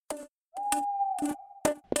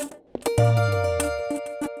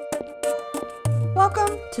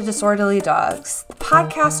to Disorderly Dogs, the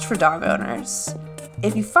podcast for dog owners.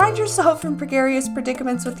 If you find yourself in precarious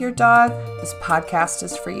predicaments with your dog, this podcast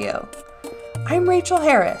is for you. I'm Rachel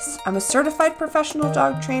Harris. I'm a certified professional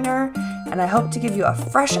dog trainer, and I hope to give you a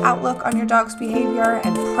fresh outlook on your dog's behavior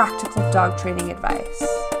and practical dog training advice.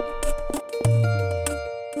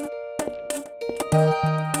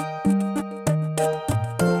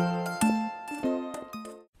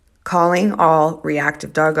 Calling all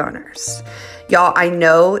reactive dog owners. Y'all, I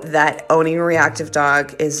know that owning a reactive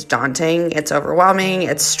dog is daunting, it's overwhelming,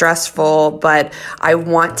 it's stressful, but I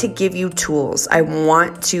want to give you tools. I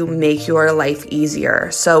want to make your life easier.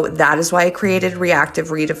 So that is why I created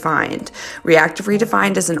Reactive Redefined. Reactive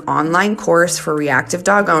Redefined is an online course for reactive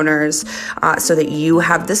dog owners so that you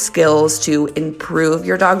have the skills to improve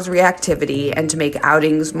your dog's reactivity and to make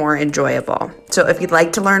outings more enjoyable. So if you'd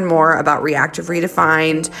like to learn more about Reactive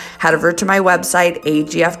Redefined, head over to my website,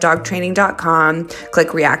 agfdogtraining.com.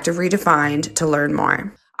 Click Reactive Redefined to learn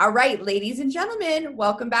more. All right, ladies and gentlemen,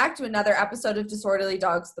 welcome back to another episode of Disorderly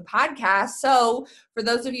Dogs, the podcast. So for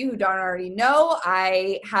those of you who don't already know,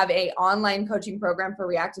 I have an online coaching program for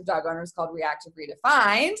reactive dog owners called Reactive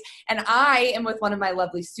Redefined, and I am with one of my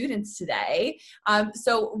lovely students today.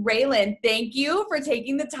 So Raylan, thank you for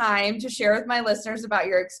taking the time to share with my listeners about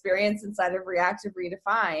your experience inside of Reactive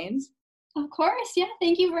Redefined. Of course. Yeah.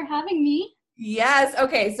 Thank you for having me. Yes.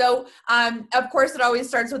 Okay. So, of course, it always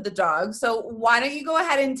starts with the dog. So why don't you go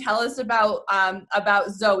ahead and tell us about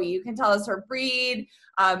Zoe? You can tell us her breed,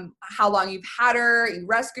 how long you've had her, you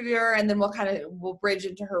rescued her, and then we'll bridge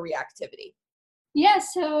into her reactivity. Yeah.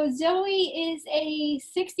 So Zoe is a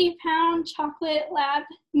 60-pound chocolate lab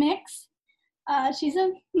mix. She's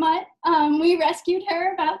a mutt. We rescued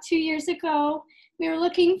her about 2 years ago. We were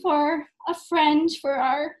looking for a friend for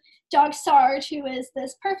our dog Sarge, who is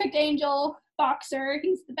this perfect angel boxer.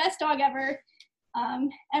 He's the best dog ever.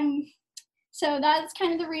 And so that's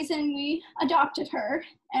kind of the reason we adopted her.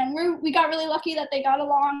 And we got really lucky that they got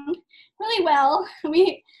along really well.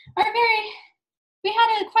 We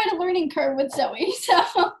had quite a learning curve with Zoe,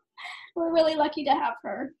 so we're really lucky to have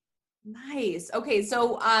her. Nice. Okay,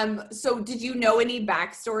 so did you know any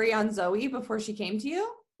backstory on Zoe before she came to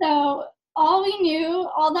you? So all we knew,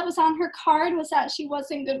 all that was on her card was that she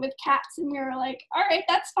wasn't good with cats. And we were like, all right,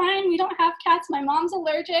 that's fine. We don't have cats. My mom's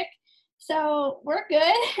allergic, so we're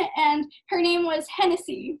good. And her name was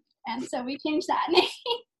Hennessy. And so we changed that name.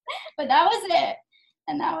 But that was it.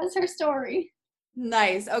 And that was her story.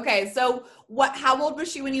 Nice. Okay. So how old was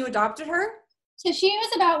she when you adopted her? So she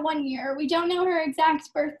was about 1 year. We don't know her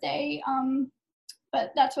exact birthday,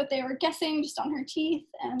 but that's what they were guessing just on her teeth.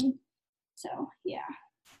 And so, yeah.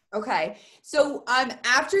 Okay. So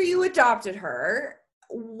after you adopted her,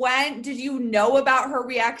 when did you know about her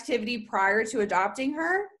reactivity prior to adopting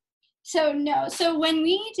her? So no. So when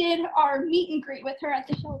we did our meet and greet with her at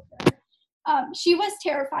the shelter, she was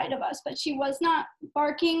terrified of us, but she was not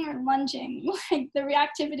barking or lunging like the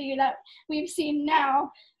reactivity that we've seen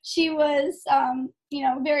now. She was,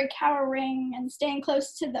 very cowering and staying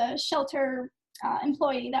close to the shelter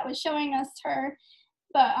employee that was showing us her.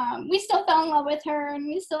 But we still fell in love with her, and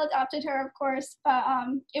we still adopted her, of course. But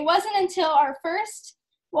it wasn't until our first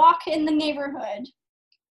walk in the neighborhood,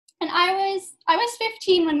 and I was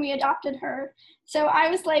 15 when we adopted her. So I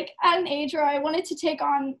was like at an age where I wanted to take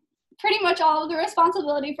on pretty much all of the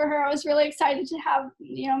responsibility for her. I was really excited to have,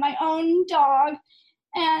 my own dog.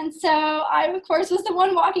 And so I, of course, was the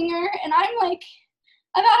one walking her, and I'm like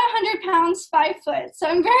about 100 pounds, 5 foot. So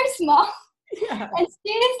I'm very small. Yeah. And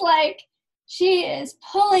she is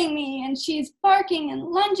pulling me, and she's barking and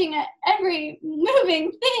lunging at every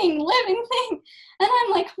moving thing, living thing. And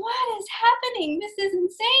I'm like, what is happening? This is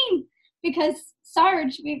insane. Because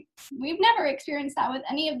Sarge, we've never experienced that with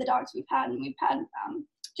any of the dogs we've had, and we've had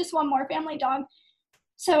just one more family dog.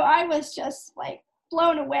 So I was just like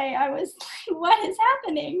blown away. I was like, what is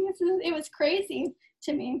happening? It was crazy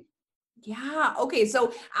to me. Yeah. Okay.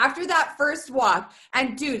 So after that first walk,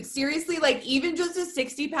 and dude, seriously, like even just a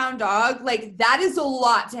 60-pound dog, like that is a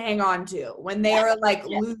lot to hang on to when they are like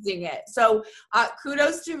losing it. So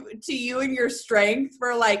kudos to you and your strength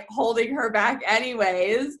for like holding her back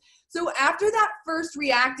anyways. So after that first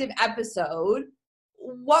reactive episode,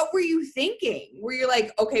 what were you thinking? Were you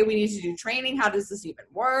like, okay, we need to do training. How does this even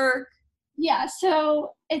work? Yeah.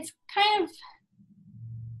 So it's kind of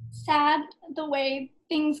sad the way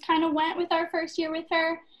things kind of went with our first year with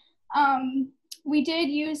her. We did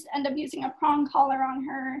end up using a prong collar on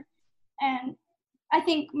her, and I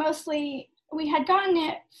think mostly we had gotten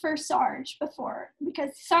it for Sarge before,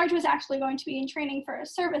 because Sarge was actually going to be in training for a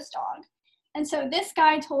service dog, And so this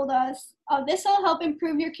guy told us, oh, this will help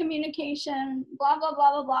improve your communication, blah, blah,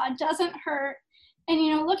 blah, blah, blah. It doesn't hurt.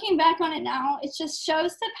 And, looking back on it now, it just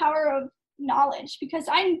shows the power of knowledge, because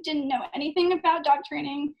I didn't know anything about dog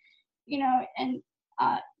training, and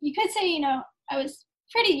you could say, I was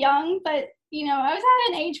pretty young, but, I was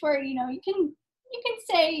at an age where, you can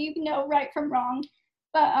say you know right from wrong.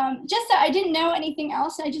 But just that I didn't know anything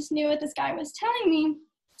else. I just knew what this guy was telling me.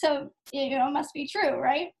 So, it must be true,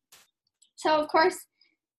 right? So, of course,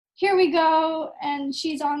 here we go. And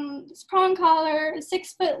she's on this prong collar,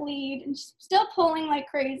 6-foot lead, and she's still pulling like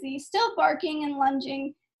crazy, still barking and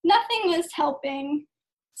lunging. Nothing is helping.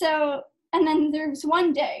 So, and then there's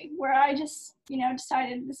one day where I just,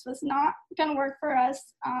 decided this was not going to work for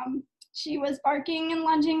us. She was barking and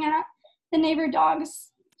lunging at the neighbor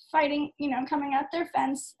dogs, fighting, coming at their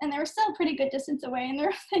fence, and they were still a pretty good distance away, and there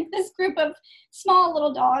was like this group of small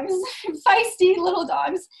little dogs, feisty little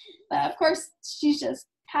dogs, but of course she's just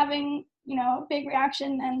having, a big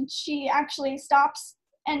reaction, and she actually stops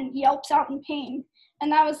and yelps out in pain.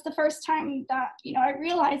 And that was the first time that, I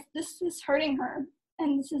realized this is hurting her,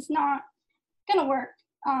 and this is not gonna work.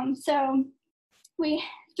 So we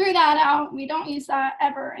threw that out. We don't use that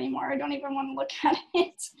ever anymore. I don't even want to look at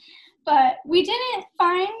it. But we didn't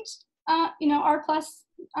find, R plus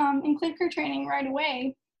in clicker training right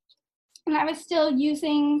away. And I was still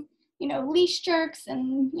using, leash jerks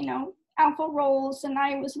and, alpha rolls. And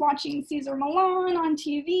I was watching Cesar Millan on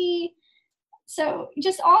TV. So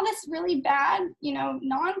just all this really bad,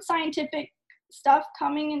 non-scientific stuff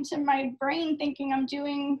coming into my brain, thinking I'm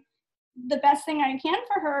doing the best thing I can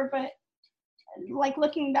for her. But like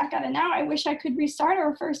looking back at it now, I wish I could restart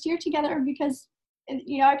our first year together, because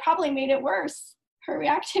I probably made it worse, her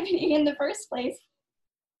reactivity in the first place.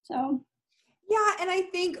 So. Yeah. And I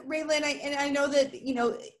think, Raylan, I know that,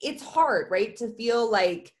 it's hard, right, to feel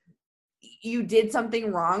like you did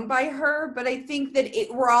something wrong by her, but I think that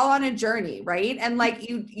we're all on a journey, right? And like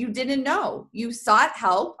you didn't know, you sought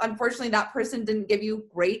help. Unfortunately, that person didn't give you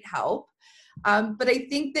great help. But I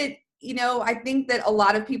think that, a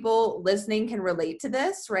lot of people listening can relate to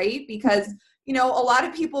this, right? Because a lot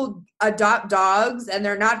of people adopt dogs and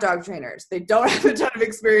they're not dog trainers. They don't have a ton of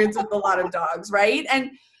experience with a lot of dogs, right?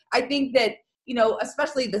 And I think that,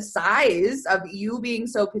 especially the size of you being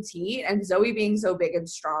so petite and Zoe being so big and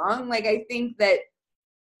strong, like I think that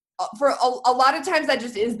for a lot of times that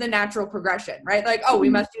just is the natural progression, right? Like, oh, we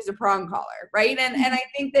must use a prong collar, right? And I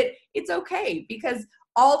think that it's okay, because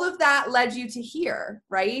all of that led you to here,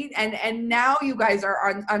 right? And now you guys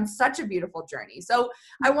are on such a beautiful journey. So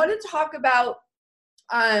I want to talk about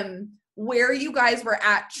where you guys were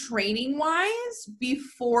at training wise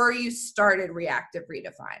before you started Reactive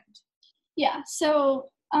Redefined. Yeah. So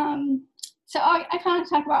I kind of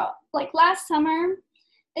talk about like last summer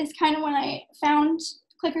is kind of when I found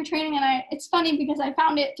clicker training, and it's funny because I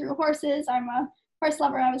found it through horses. I'm a horse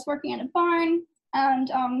lover. I was working in a barn, and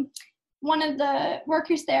one of the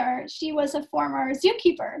workers there, she was a former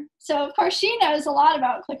zookeeper. So of course she knows a lot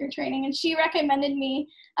about clicker training, and she recommended me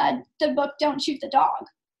the book, Don't Shoot the Dog.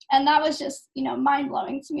 And that was just, mind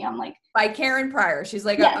blowing to me. I'm like, by Karen Pryor. She's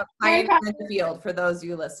like a pioneer in the field for those of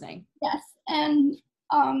you listening. Yes. And,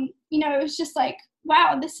 it was just like,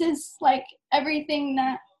 wow, this is like everything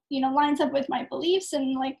that, lines up with my beliefs.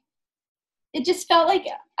 And like, it just felt like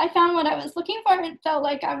I found what I was looking for. It felt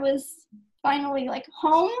like I was finally like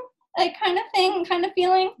home, like kind of thing, kind of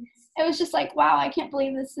feeling. It was just like, wow, I can't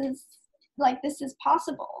believe this is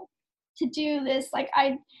possible to do this. Like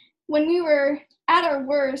when we were at our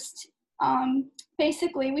worst,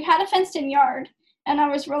 basically we had a fenced in yard, and I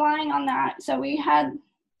was relying on that. So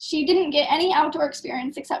she didn't get any outdoor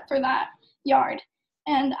experience except for that yard.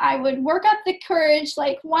 And I would work up the courage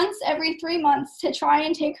like once every 3 months to try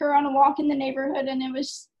and take her on a walk in the neighborhood. And it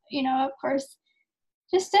was, of course,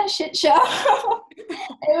 just a shit show.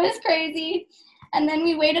 It was crazy. And then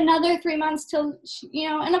we wait another 3 months till,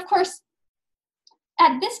 and of course,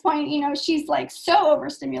 at this point, she's like so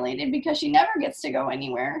overstimulated because she never gets to go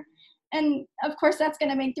anywhere. And of course, that's going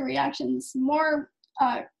to make the reactions more,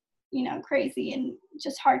 crazy and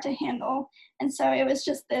just hard to handle. And so it was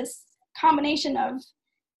just this combination of,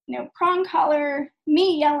 prong collar,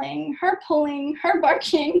 me yelling, her pulling, her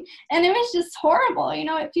barking, and it was just horrible.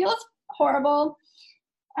 It feels horrible.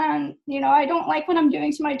 And, I don't like what I'm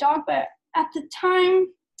doing to my dog, but at the time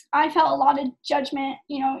I felt a lot of judgment,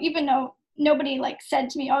 even though nobody like said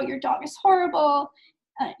to me, oh, your dog is horrible.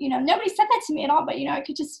 Nobody said that to me at all, but,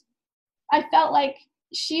 I felt like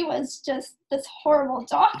she was just this horrible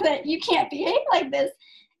dog that you can't behave like this.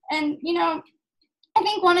 And, I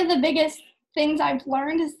think one of the biggest things I've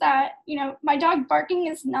learned is that, you know, my dog barking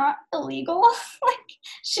is not illegal. Like,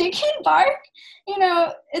 she can bark, you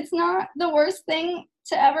know, it's not the worst thing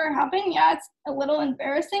to ever happen. Yeah, it's a little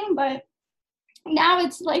embarrassing, but now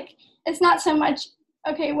it's like, it's not so much,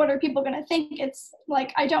 okay, what are people going to think? It's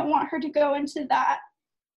like, I don't want her to go into that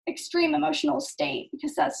extreme emotional state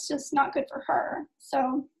because that's just not good for her.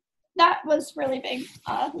 So that was really big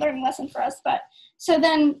learning lesson for us. But so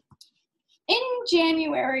then in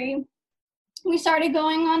January, we started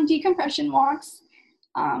going on decompression walks.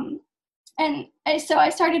 So I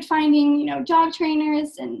started finding, you know, dog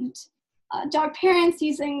trainers and dog parents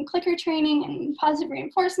using clicker training and positive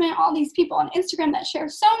reinforcement, all these people on Instagram that share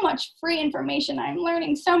so much free information. I'm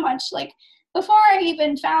learning so much. Like, before I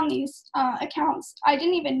even found these accounts, I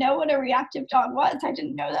didn't even know what a reactive dog was. I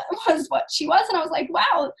didn't know that was what she was. And I was like,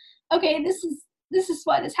 wow, okay, this is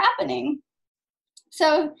what is happening.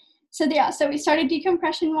 So we started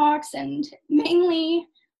decompression walks, and mainly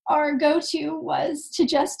our go-to was to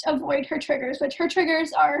just avoid her triggers, which her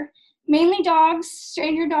triggers are mainly dogs,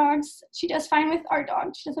 stranger dogs. She does fine with our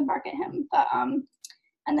dog. She doesn't bark at him, but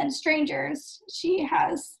and then strangers. She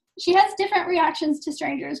has different reactions to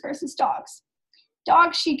strangers versus dogs.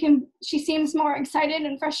 Dogs, she seems more excited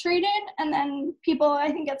and frustrated, and then people, I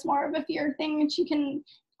think it's more of a fear thing, and she can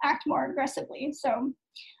act more aggressively. So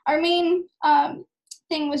our main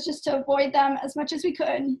thing was just to avoid them as much as we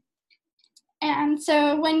could. And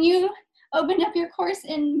so when you opened up your course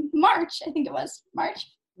in March, I think it was March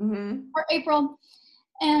or April,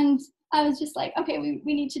 and I was just like, okay,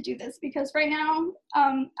 we need to do this, because right now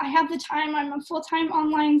I have the time. I'm a full-time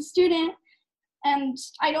online student, and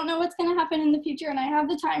I don't know what's going to happen in the future, and I have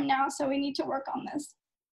the time now, so we need to work on this.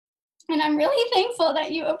 And I'm really thankful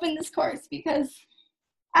that you opened this course, because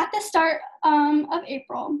at the start of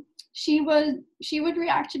April, she would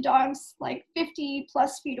react to dogs like 50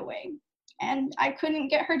 plus feet away, and I couldn't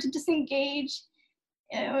get her to disengage.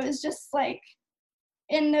 It was just like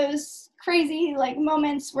in those crazy like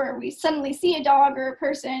moments where we suddenly see a dog or a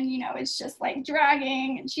person, you know, it's just like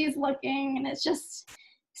dragging and she's looking, and it's just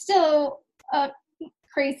still a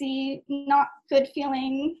crazy, not good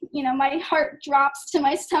feeling. You know, my heart drops to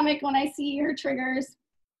my stomach when I see her triggers.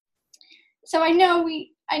 So I knew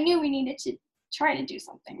we needed to try to do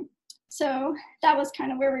something. So that was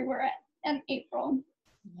kind of where we were at in April.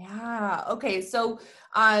 Yeah. Okay. So,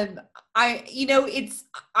 I'm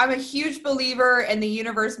a huge believer in the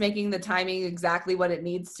universe making the timing exactly what it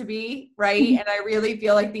needs to be. Right. And I really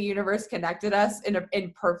feel like the universe connected us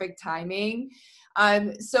in perfect timing.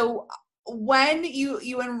 So when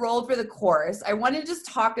you enrolled for the course, I want to just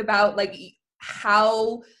talk about like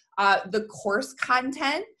how, the course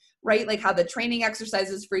content, right? Like how the training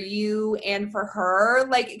exercises for you and for her,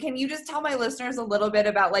 like, can you just tell my listeners a little bit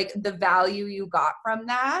about like the value you got from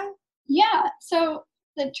that? Yeah. So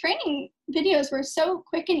the training videos were so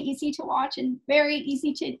quick and easy to watch and very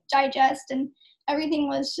easy to digest, and everything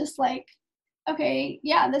was just like, okay,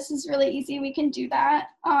 yeah, this is really easy. We can do that.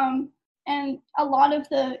 And a lot of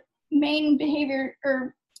the main behaviors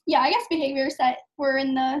that were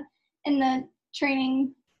in the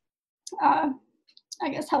training,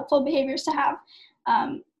 helpful behaviors to have,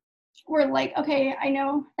 were like, okay, I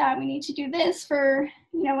know that we need to do this for,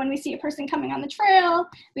 you know, when we see a person coming on the trail,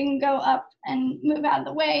 we can go up and move out of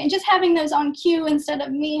the way. And just having those on cue instead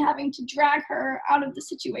of me having to drag her out of the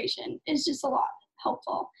situation is just a lot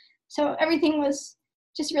helpful. So everything was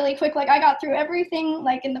just really quick. Like, I got through everything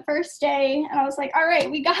like in the first day, and I was like, all right,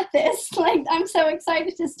 we got this. Like, I'm so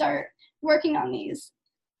excited to start working on these.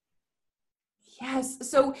 Yes.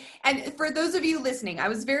 So, and for those of you listening, I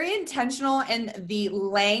was very intentional in the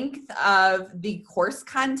length of the course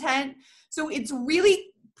content. So it's really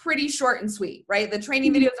pretty short and sweet, right? The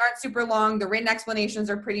training videos aren't super long. The written explanations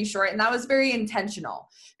are pretty short. And that was very intentional,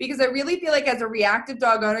 because I really feel like as a reactive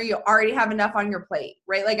dog owner, you already have enough on your plate,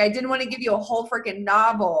 right? Like, I didn't want to give you a whole freaking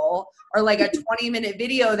novel or like a 20-minute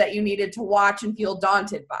video that you needed to watch and feel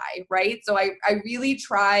daunted by, right? So I really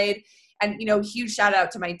tried. And, you know, huge shout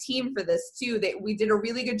out to my team for this too. That we did a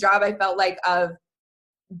really good job, I felt like, of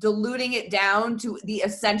diluting it down to the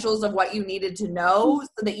essentials of what you needed to know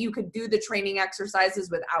so that you could do the training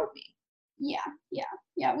exercises without me. Yeah.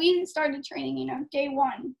 We started training, you know, day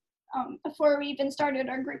one, before we even started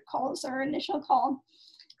our group calls, our initial call,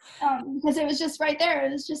 because it was just right there.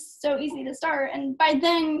 It was just so easy to start. And by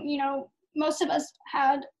then, you know, most of us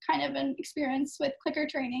had kind of an experience with clicker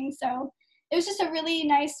training. So it was just a really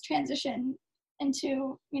nice transition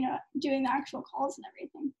into, you know, doing the actual calls and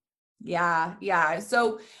everything. Yeah, yeah.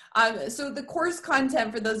 So the course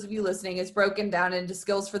content for those of you listening is broken down into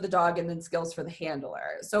skills for the dog and then skills for the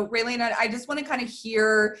handler. So Raylene, I just want to kind of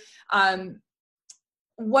hear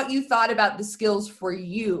what you thought about the skills for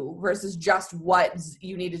you versus just what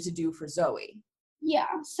you needed to do for Zoe. Yeah,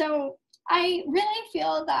 so I really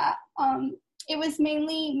feel that it was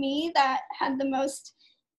mainly me that had the most,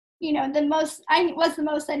 I was the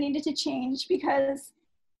most I needed to change, because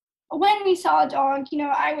when we saw a dog,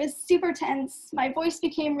 I was super tense. My voice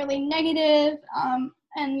became really negative, and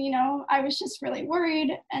I was just really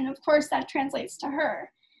worried. And of course, that translates to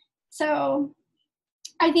her. So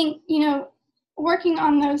I think, working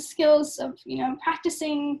on those skills of,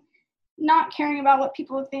 practicing not caring about what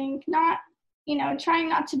people think, not, trying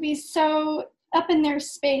not to be so up in their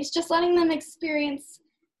space, just letting them experience,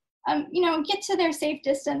 get to their safe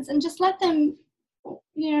distance and just let them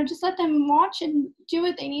watch and do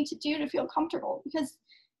what they need to do to feel comfortable. Because,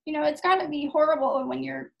 it's got to be horrible when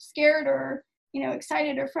you're scared or,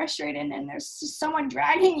 excited or frustrated and there's just someone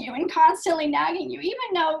dragging you and constantly nagging you,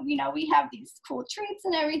 even though, we have these cool treats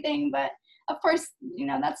and everything. But of course,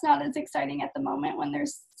 that's not as exciting at the moment when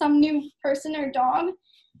there's some new person or dog.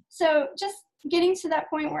 So just getting to that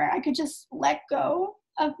point where I could just let go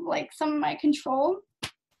of like some of my control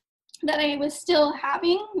that I was still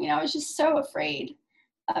having. I was just so afraid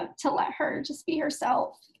to let her just be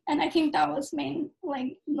herself. And I think that was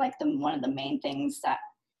one of the main things that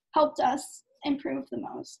helped us improve the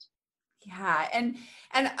most. Yeah. And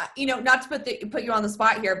not to put you on the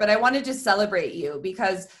spot here, but I want to just celebrate you,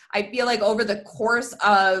 because I feel like over the course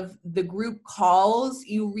of the group calls,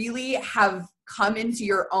 you really have come into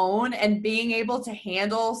your own and being able to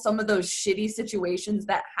handle some of those shitty situations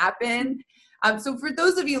that happen. So for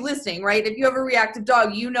those of you listening, right, if you have a reactive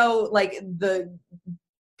dog, like the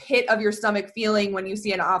pit of your stomach feeling when you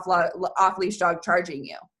see an off-leash dog charging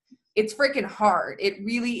you. It's freaking hard. It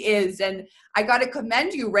really is. And I got to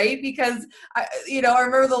commend you, right? Because, I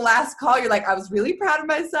remember the last call, you're like, I was really proud of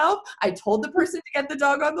myself. I told the person to get the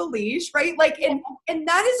dog on the leash, right? Like, and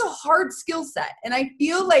that is a hard skill set. And I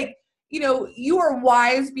feel like, you are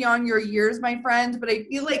wise beyond your years, my friend, but I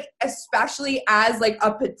feel like, especially as like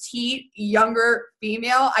a petite, younger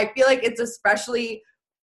female, I feel like it's especially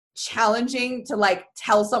challenging to like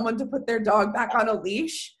tell someone to put their dog back on a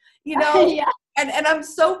leash, Yeah. And I'm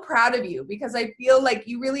so proud of you, because I feel like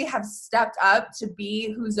you really have stepped up to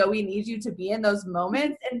be who Zoe needs you to be in those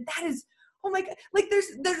moments. And that is, oh my God, like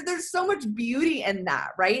there's so much beauty in that,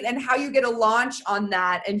 right? And how you get a launch on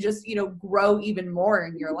that and just, grow even more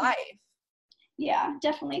in your life. Yeah,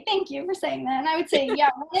 definitely. Thank you for saying that. And I would say, yeah,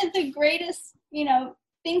 one of the greatest,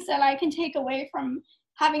 things that I can take away from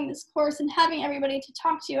having this course and having everybody to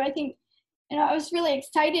talk to, I think, I was really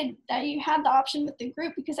excited that you had the option with the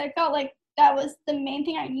group, because I felt like that was the main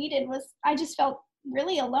thing I needed. Was I just felt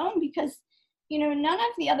really alone, because, none of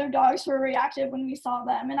the other dogs were reactive when we saw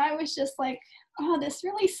them. And I was just like, oh, this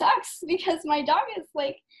really sucks, because my dog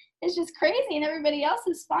is just crazy and everybody else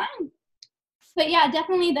is fine. But yeah,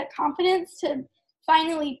 definitely the confidence to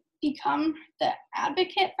finally become the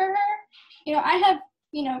advocate for her. I have,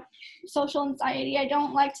 social anxiety. I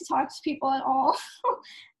don't like to talk to people at all.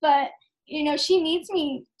 But, she needs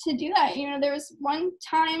me to do that. There was one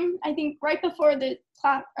time, I think right before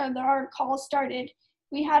our call started,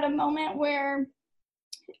 we had a moment where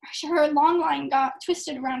her long line got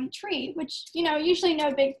twisted around a tree, which, usually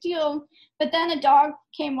no big deal. But then a dog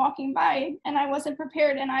came walking by and I wasn't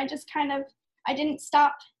prepared. And I just I didn't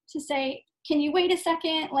stop to say, can you wait a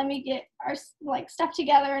second? Let me get our stuff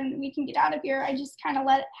together and we can get out of here. I just kind of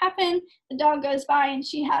let it happen. The dog goes by and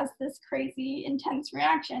she has this crazy, intense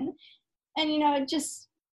reaction. And, just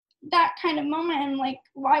that kind of moment, I'm like,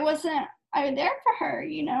 why wasn't I there for her,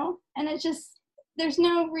 And it's just, there's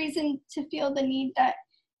no reason to feel the need that,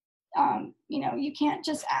 you can't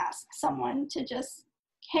just ask someone to just,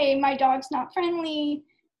 hey, my dog's not friendly,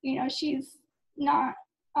 she's not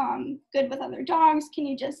good with other dogs. Can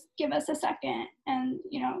you just give us a second? And,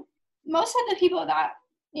 most of the people that,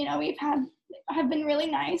 we've had have been really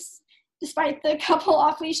nice, despite the couple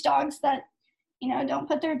off-leash dogs that, don't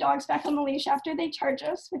put their dogs back on the leash after they charge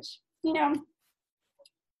us, which, we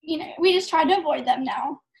just try to avoid them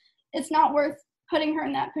now. It's not worth putting her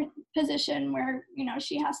in that position where,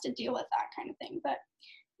 she has to deal with that kind of thing. But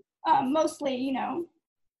mostly,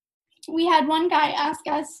 we had one guy ask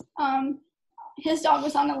us, his dog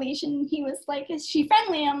was on a leash and he was like, is she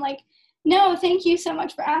friendly? I'm like, no, thank you so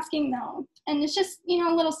much for asking though. And it's just,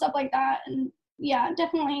 little stuff like that. And yeah,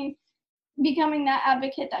 definitely becoming that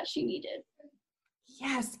advocate that she needed.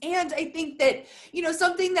 Yes. And I think that,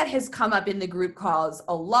 something that has come up in the group calls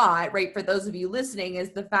a lot, right, for those of you listening, is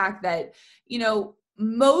the fact that,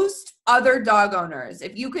 most other dog owners,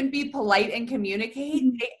 if you can be polite and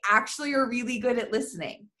communicate, they actually are really good at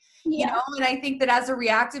listening. Yeah. And I think that as a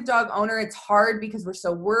reactive dog owner, it's hard because we're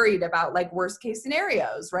so worried about like worst case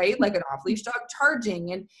scenarios, right? Like an off leash dog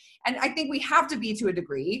charging. And I think we have to be to a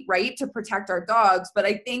degree, right, to protect our dogs. But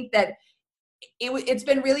I think that it's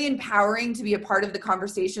been really empowering to be a part of the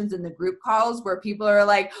conversations in the group calls where people are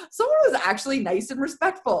like, someone was actually nice and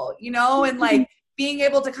respectful, and like being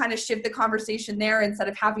able to kind of shift the conversation there instead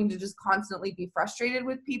of having to just constantly be frustrated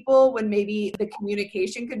with people when maybe the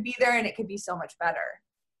communication could be there and it could be so much better.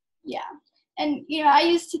 Yeah. And, I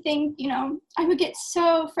used to think, I would get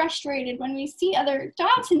so frustrated when we see other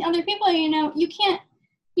dogs and other people, you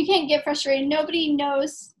can't get frustrated. Nobody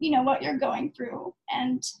knows, what you're going through.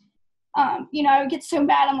 And, I would get so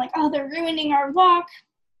mad. I'm like, oh, they're ruining our walk.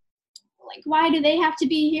 Like, why do they have to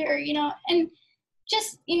be here? And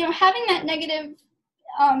just, having that negative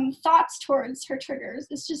thoughts towards her triggers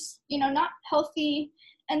is just, not healthy.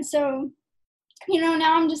 And so,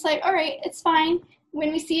 now I'm just like, all right, it's fine.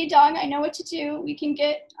 When we see a dog, I know what to do. We can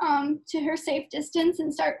get to her safe distance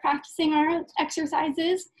and start practicing our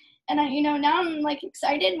exercises. And now I'm like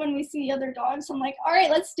excited when we see other dogs. I'm like, all right,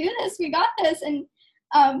 let's do this. We got this. And,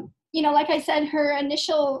 like I said, her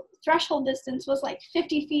initial threshold distance was like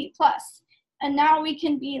 50 feet plus. And now we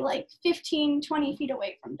can be like 15, 20 feet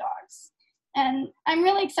away from dogs. And I'm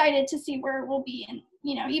really excited to see where we'll be in,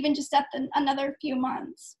 even just at another few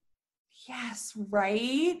months. Yes,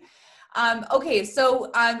 right. Okay,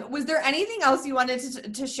 so was there anything else you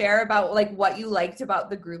wanted to share about like what you liked about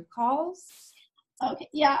the group calls? Okay,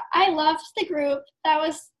 yeah, I loved the group. That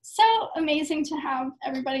was so amazing to have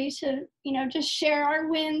everybody to, just share our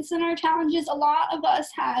wins and our challenges. A lot of us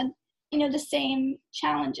had, the same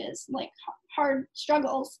challenges, like hard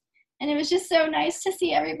struggles. And it was just so nice to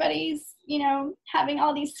see everybody's, having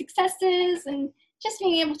all these successes and just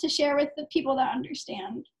being able to share with the people that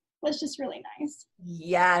understand was just really nice.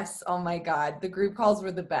 Yes. Oh my God. The group calls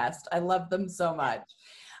were the best. I love them so much.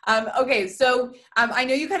 Okay. So I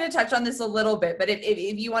know you kind of touched on this a little bit, but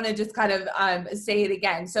if you want to just kind of say it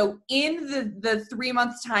again. So in the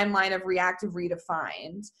 3-month timeline of Reactive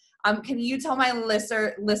Redefined, can you tell my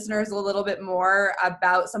listeners a little bit more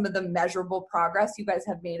about some of the measurable progress you guys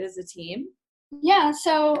have made as a team? Yeah.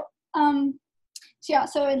 So in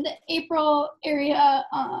the April area,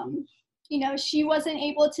 she wasn't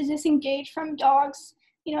able to disengage from dogs,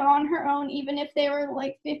 on her own, even if they were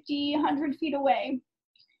like 50, 100 feet away.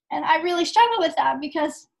 And I really struggled with that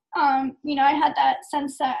because, I had that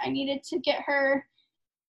sense that I needed to get her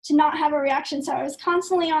to not have a reaction. So I was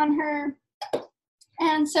constantly on her.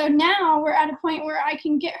 And so now we're at a point where I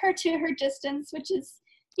can get her to her distance, which is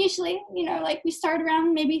usually, like we start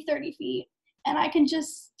around maybe 30 feet. And I can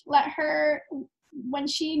just let her, when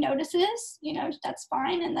she notices, that's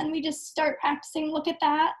fine. And then we just start practicing, look at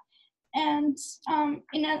that. And, and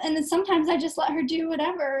then sometimes I just let her do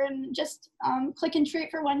whatever and just click and treat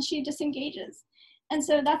for when she disengages. And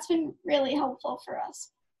so that's been really helpful for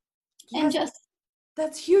us. Yes, and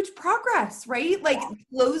that's huge progress, right? Like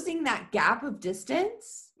closing that gap of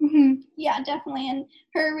distance. Mm-hmm. Yeah, definitely. And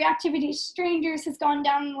her reactivity to strangers has gone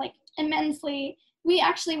down like immensely. We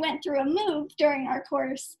actually went through a move during our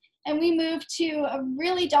course. And we moved to a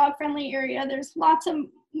really dog-friendly area. There's lots of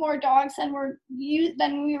more dogs than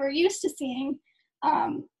we were used to seeing.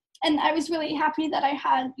 And I was really happy that I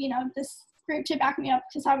had, this group to back me up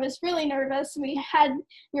because I was really nervous. We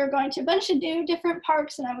were going to a bunch of new different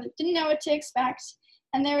parks and I didn't know what to expect.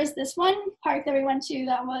 And there was this one park that we went to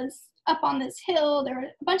that was up on this hill. There were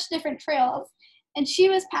a bunch of different trails. And she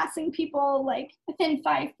was passing people like within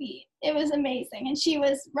 5 feet. It was amazing. And she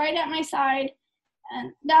was right at my side.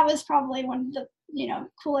 And that was probably one of the,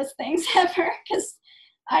 coolest things ever because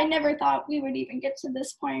I never thought we would even get to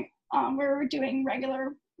this point where we're doing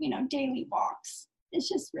regular, daily walks. It's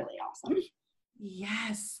just really awesome.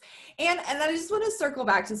 Yes. And I just want to circle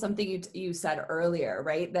back to something you said earlier,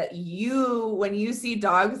 right? That when you see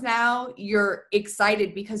dogs now, you're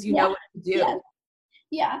excited because you know what to do. Yeah.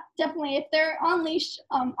 Yeah, definitely. If they're on leash,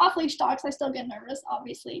 off leash dogs, I still get nervous,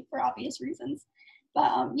 obviously, for obvious reasons.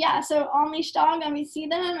 But so on leash dog, and we see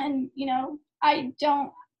them, and I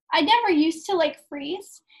never used to like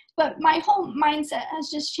freeze, but my whole mindset has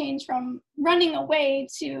just changed from running away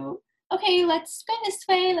to, okay, let's go this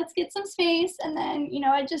way, let's get some space, and then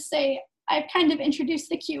I just say I've kind of introduced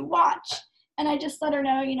the cue, watch, and I just let her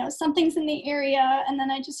know something's in the area, and then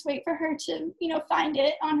I just wait for her to find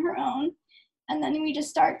it on her own. And then we just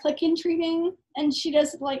start click and treating, and she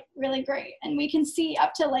does like really great. And we can see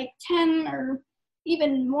up to like 10 or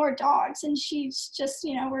even more dogs. And she's just,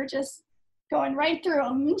 we're just going right through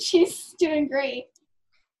them, and she's doing great.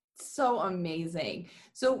 So amazing.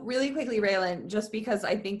 So really quickly, Raylan, just because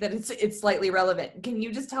I think that it's slightly relevant, can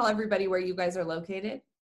you just tell everybody where you guys are located?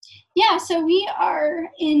 Yeah, so we are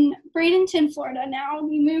in Bradenton, Florida now.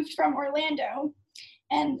 We moved from Orlando,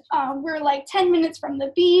 and we're like 10 minutes from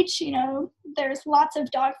the beach. There's lots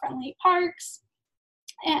of dog-friendly parks.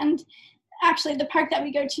 And actually, the park that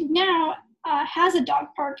we go to now has a dog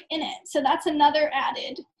park in it. So that's another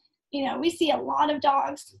added. We see a lot of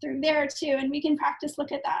dogs through there too, and we can practice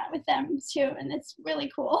look at that with them too. And it's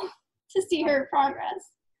really cool to see her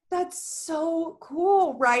progress. That's so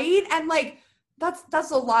cool, right? And like,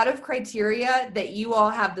 that's a lot of criteria that you all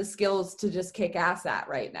have the skills to just kick ass at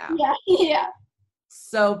right now. Yeah.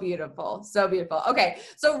 So beautiful. So beautiful. Okay.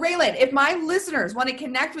 So Raylan, if my listeners want to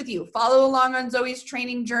connect with you, follow along on Zoe's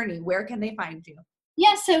training journey, where can they find you?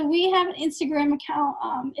 Yeah, so we have an Instagram account.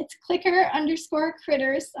 It's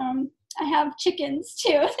clicker_critters. I have chickens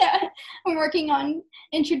too that I'm working on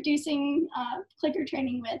introducing clicker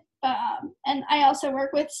training with. And I also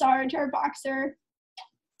work with Sarge, our boxer.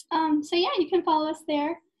 So yeah, you can follow us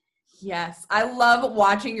there. Yes. I love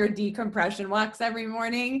watching your decompression walks every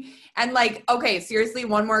morning. And like, okay, seriously,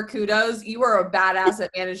 one more kudos. You are a badass at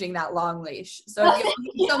managing that long leash. So if you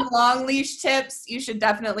need some long leash tips, you should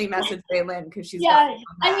definitely message Raylan because she's I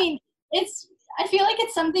mean, I feel like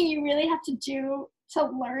it's something you really have to do to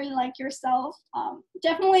learn like yourself.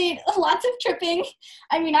 Definitely lots of tripping.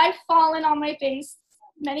 I mean, I've fallen on my face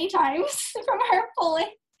many times from her pulling.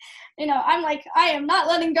 I'm like, I am not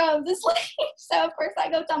letting go of this leash. So of course I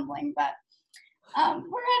go tumbling, but we're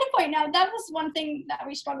at a point now. That was one thing that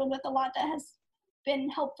we struggled with a lot that has been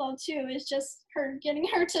helpful too, is just getting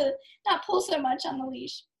her to not pull so much on the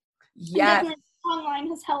leash. Yes. Online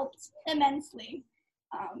has helped immensely.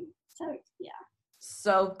 So yeah.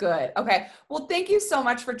 So good. Okay. Well, thank you so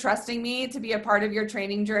much for trusting me to be a part of your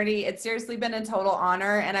training journey. It's seriously been a total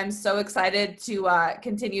honor, and I'm so excited to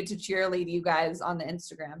continue to cheerlead you guys on the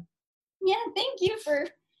Instagram. Yeah, thank you for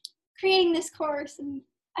creating this course. And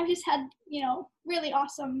I've just had, really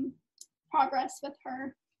awesome progress with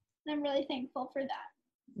her. And I'm really thankful for that.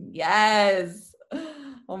 Yes.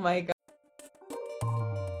 Oh my God.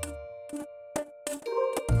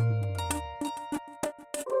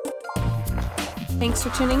 Thanks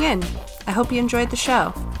for tuning in. I hope you enjoyed the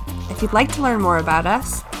show. If you'd like to learn more about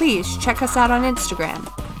us, please check us out on Instagram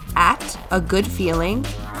at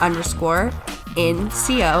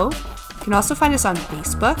agoodfeeling_in_CO. You can also find us on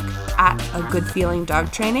Facebook at A Good Feeling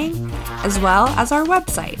Dog Training, as well as our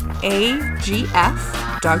website,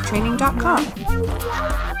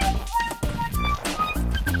 agfdogtraining.com.